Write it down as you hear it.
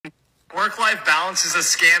work-life balance is a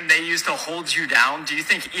scam they use to hold you down? Do you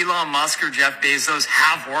think Elon Musk or Jeff Bezos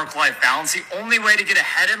have work-life balance? The only way to get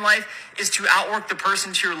ahead in life is to outwork the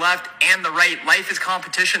person to your left and the right. Life is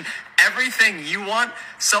competition. Everything you want,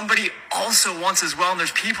 somebody also wants as well. And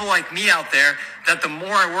there's people like me out there that the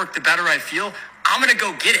more I work, the better I feel. I'm going to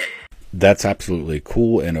go get it. That's absolutely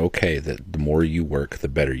cool and okay that the more you work, the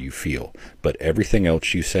better you feel. But everything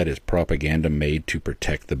else you said is propaganda made to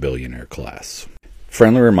protect the billionaire class.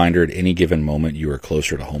 Friendly reminder, at any given moment, you are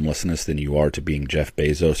closer to homelessness than you are to being Jeff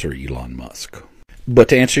Bezos or Elon Musk. But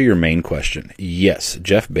to answer your main question, yes,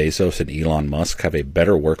 Jeff Bezos and Elon Musk have a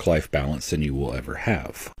better work-life balance than you will ever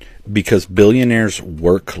have. Because billionaires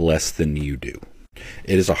work less than you do.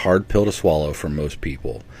 It is a hard pill to swallow for most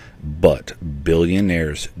people, but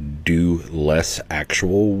billionaires do less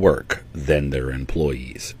actual work than their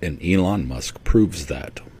employees, and Elon Musk proves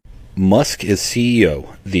that. Musk is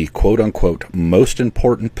CEO, the quote-unquote most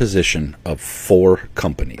important position of 4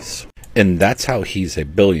 companies, and that's how he's a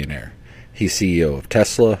billionaire. He's CEO of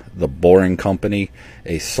Tesla, the Boring Company,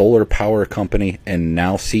 a solar power company, and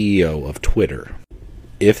now CEO of Twitter.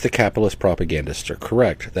 If the capitalist propagandists are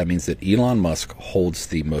correct, that means that Elon Musk holds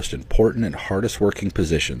the most important and hardest working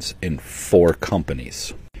positions in 4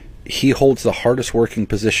 companies. He holds the hardest working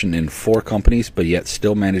position in 4 companies, but yet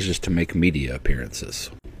still manages to make media appearances.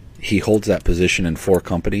 He holds that position in 4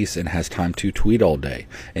 companies and has time to tweet all day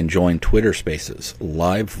and join Twitter Spaces,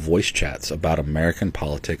 live voice chats about American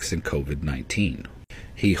politics and COVID-19.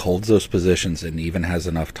 He holds those positions and even has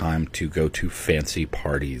enough time to go to fancy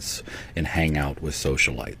parties and hang out with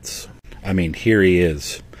socialites. I mean, here he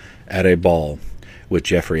is at a ball with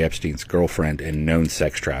Jeffrey Epstein's girlfriend and known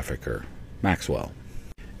sex trafficker, Maxwell.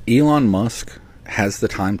 Elon Musk has the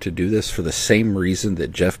time to do this for the same reason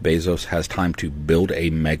that Jeff Bezos has time to build a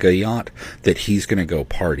mega yacht that he's going to go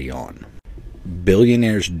party on.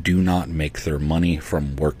 Billionaires do not make their money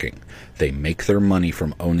from working. They make their money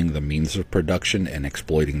from owning the means of production and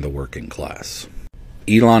exploiting the working class.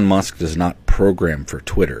 Elon Musk does not program for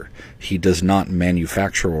Twitter. He does not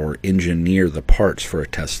manufacture or engineer the parts for a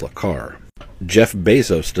Tesla car. Jeff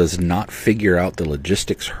Bezos does not figure out the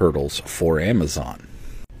logistics hurdles for Amazon.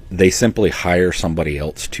 They simply hire somebody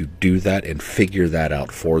else to do that and figure that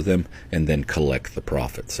out for them and then collect the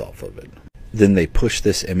profits off of it. Then they push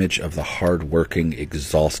this image of the hard-working,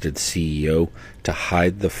 exhausted CEO to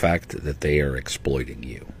hide the fact that they are exploiting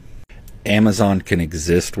you. Amazon can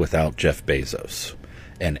exist without Jeff Bezos,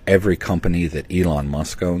 and every company that Elon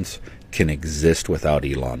Musk owns can exist without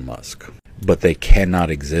Elon Musk. But they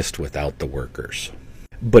cannot exist without the workers.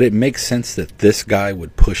 But it makes sense that this guy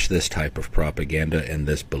would push this type of propaganda and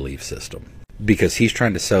this belief system, because he's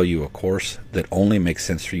trying to sell you a course that only makes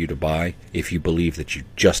sense for you to buy if you believe that you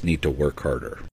just need to work harder.